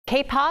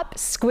K-pop,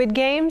 Squid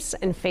Games,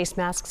 and face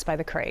masks by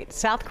the crate.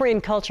 South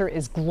Korean culture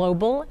is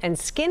global, and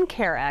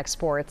skincare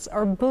exports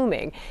are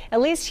booming.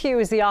 Elise Hu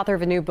is the author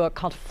of a new book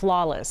called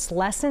Flawless: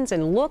 Lessons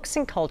in Looks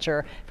and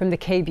Culture from the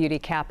K-beauty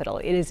capital.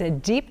 It is a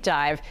deep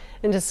dive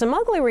into some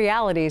ugly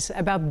realities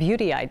about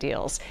beauty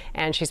ideals.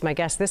 And she's my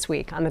guest this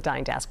week on the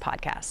Dying to Ask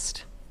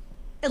podcast.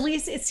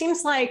 Elise, it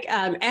seems like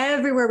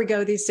everywhere we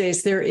go these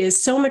days, there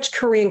is so much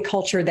Korean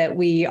culture that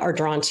we are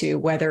drawn to,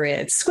 whether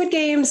it's Squid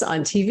Games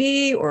on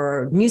TV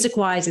or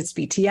music-wise, it's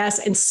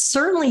BTS. And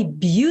certainly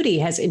beauty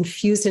has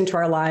infused into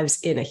our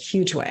lives in a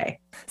huge way.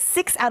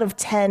 6 out of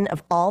 10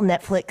 of all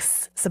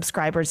Netflix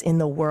subscribers in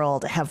the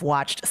world have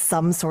watched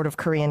some sort of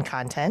Korean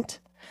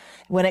content.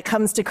 When it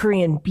comes to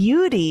Korean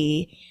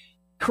beauty,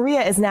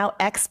 Korea is now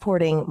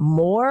exporting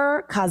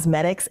more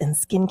cosmetics and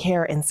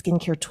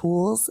skincare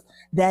tools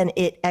than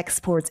it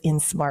exports in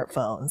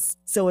smartphones.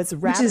 So it's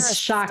rather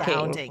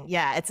astounding.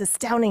 Yeah, it's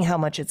astounding how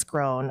much it's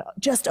grown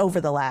just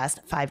over the last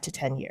 5 to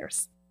 10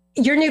 years.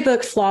 Your new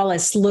book,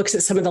 Flawless, looks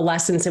at some of the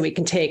lessons that we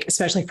can take,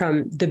 especially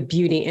from the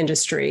beauty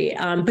industry.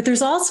 But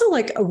there's also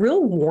like a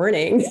real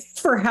warning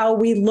for how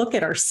we look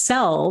at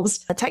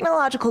ourselves. A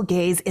technological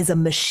gaze is a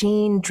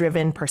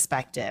machine-driven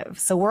perspective.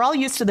 So we're all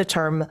used to the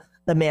term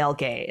the male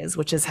gaze,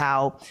 which is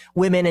how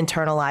women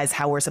internalize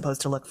how we're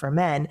supposed to look for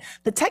men.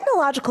 The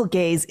technological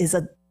gaze is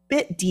a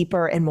bit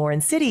deeper and more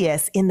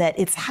insidious in that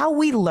it's how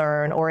we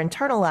learn or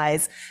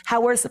internalize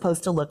how we're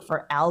supposed to look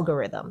for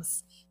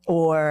algorithms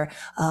or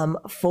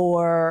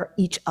for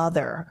each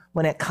other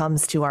when it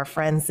comes to our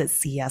friends that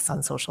see us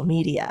on social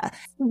media.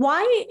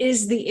 Why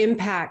is the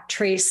impact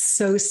traced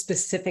so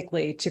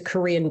specifically to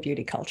Korean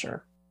beauty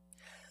culture?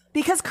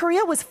 Because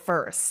Korea was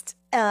first.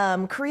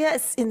 Korea,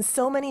 in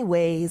so many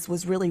ways,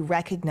 was really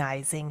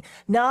recognizing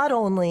not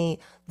only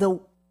the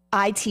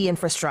IT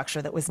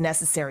infrastructure that was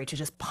necessary to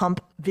just pump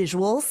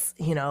visuals,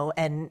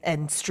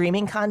 and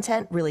streaming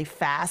content really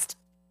fast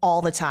all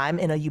the time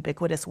in a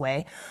ubiquitous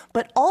way,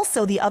 but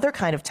also the other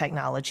kind of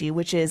technology,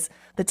 which is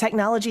the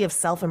technology of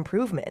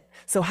self-improvement.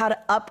 So how to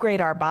upgrade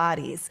our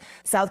bodies.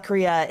 South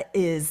Korea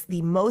is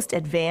the most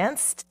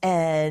advanced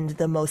and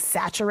the most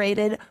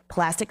saturated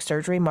plastic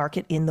surgery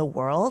market in the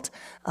world,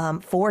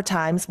 4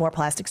 times more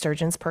plastic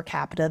surgeons per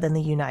capita than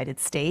the United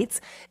States.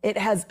 It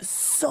has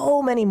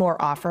so many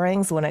more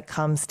offerings when it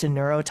comes to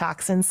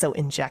neurotoxins, so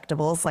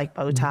injectables like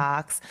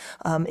Botox,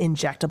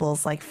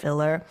 injectables like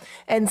filler.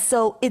 And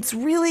so it's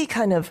really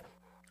kind of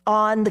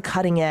on the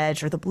cutting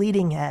edge or the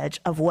bleeding edge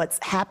of what's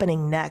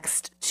happening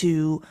next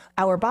to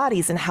our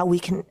bodies and how we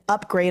can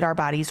upgrade our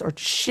bodies or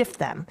shift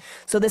them.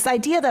 So this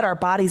idea that our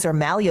bodies are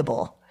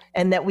malleable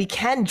and that we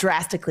can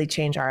drastically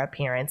change our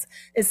appearance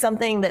is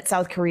something that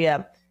South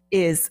Korea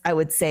is, I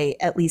would say,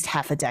 at least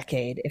half a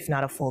decade, if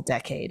not a full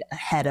decade,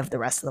 ahead of the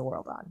rest of the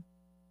world on.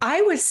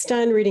 I was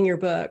stunned reading your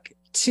book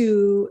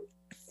to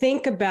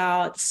think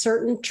about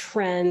certain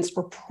trends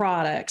or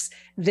products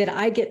that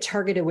I get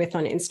targeted with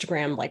on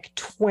Instagram like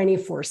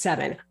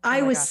 24/7.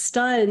 I was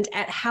stunned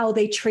at how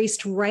they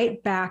traced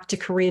right back to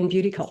Korean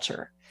beauty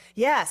culture.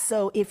 Yeah,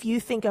 so if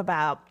you think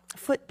about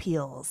foot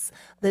peels,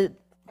 the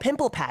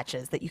pimple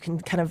patches that you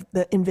can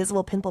the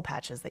invisible pimple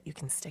patches that you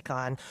can stick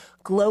on,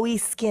 glowy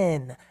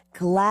skin,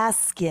 glass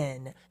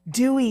skin,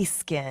 dewy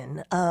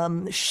skin,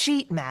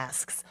 sheet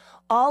masks,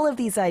 all of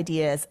these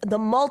ideas, the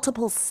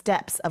multiple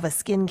steps of a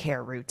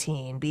skincare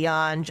routine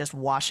beyond just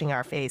washing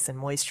our face and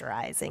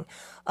moisturizing,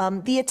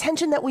 the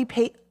attention that we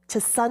pay to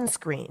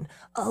sunscreen,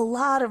 a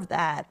lot of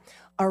that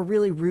are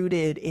really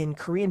rooted in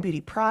Korean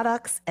beauty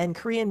products and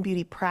Korean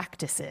beauty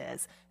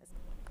practices.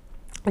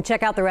 And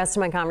check out the rest of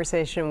my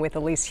conversation with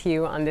Elise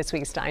Hu on this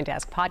week's Dying to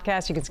Ask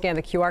podcast. You can scan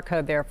the QR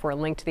code there for a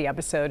link to the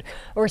episode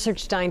or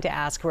search Dying to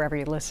Ask wherever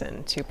you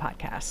listen to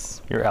podcasts.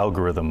 Your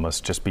algorithm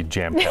must just be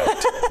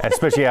jam-packed,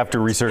 especially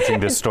after researching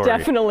this story. It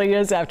definitely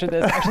is after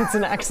this. Actually, it's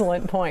an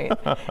excellent point.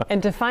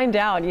 And to find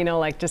out,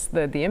 like just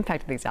the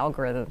impact of these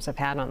algorithms have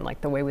had on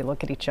like the way we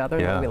look at each other,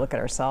 the way we look at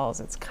ourselves,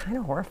 it's kind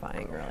of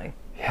horrifying, really.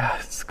 Yeah,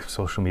 it's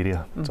social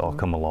media. It's all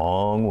come a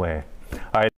long way. All right.